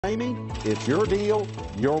Ramey, it's your deal,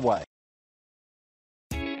 your way.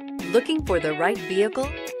 Looking for the right vehicle?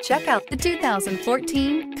 Check out the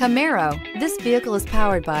 2014 Camaro. This vehicle is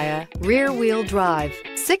powered by a rear-wheel drive,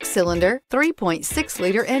 6-cylinder,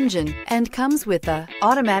 3.6-liter engine, and comes with a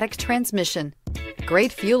automatic transmission.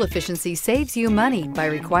 Great fuel efficiency saves you money by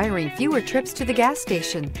requiring fewer trips to the gas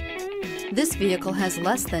station. This vehicle has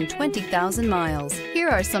less than 20,000 miles. Here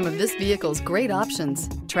are some of this vehicle's great options: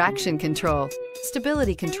 traction control,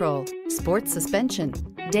 stability control, sports suspension,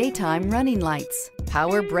 daytime running lights,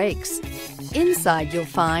 power brakes. Inside you'll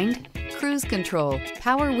find cruise control,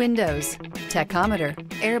 power windows, tachometer,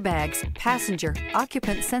 airbags, passenger,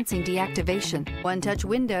 occupant sensing deactivation, one-touch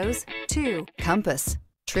windows, 2, compass,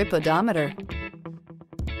 trip odometer.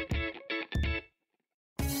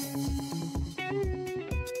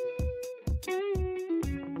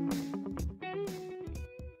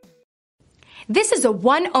 This is a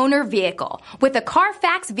one-owner vehicle with a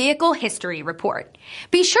Carfax Vehicle History Report.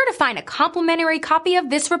 Be sure to find a complimentary copy of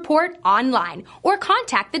this report online or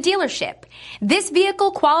contact the dealership. This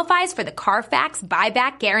vehicle qualifies for the Carfax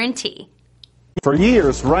Buyback Guarantee. For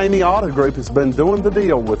years, Ramey Auto Group has been doing the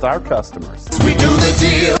deal with our customers. We do the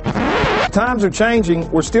deal. Times are changing.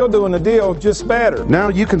 We're still doing the deal, just better. Now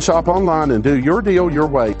you can shop online and do your deal your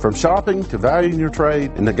way, from shopping to valuing your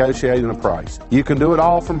trade and negotiating a price. You can do it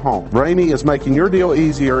all from home. Ramey is making your deal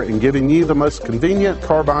easier and giving you the most convenient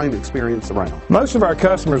car buying experience around. Most of our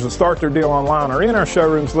customers that start their deal online are in our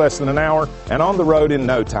showrooms less than an hour and on the road in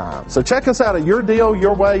no time. So check us out at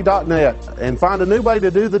yourdealyourway.net and find a new way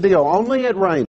to do the deal only at Ramey.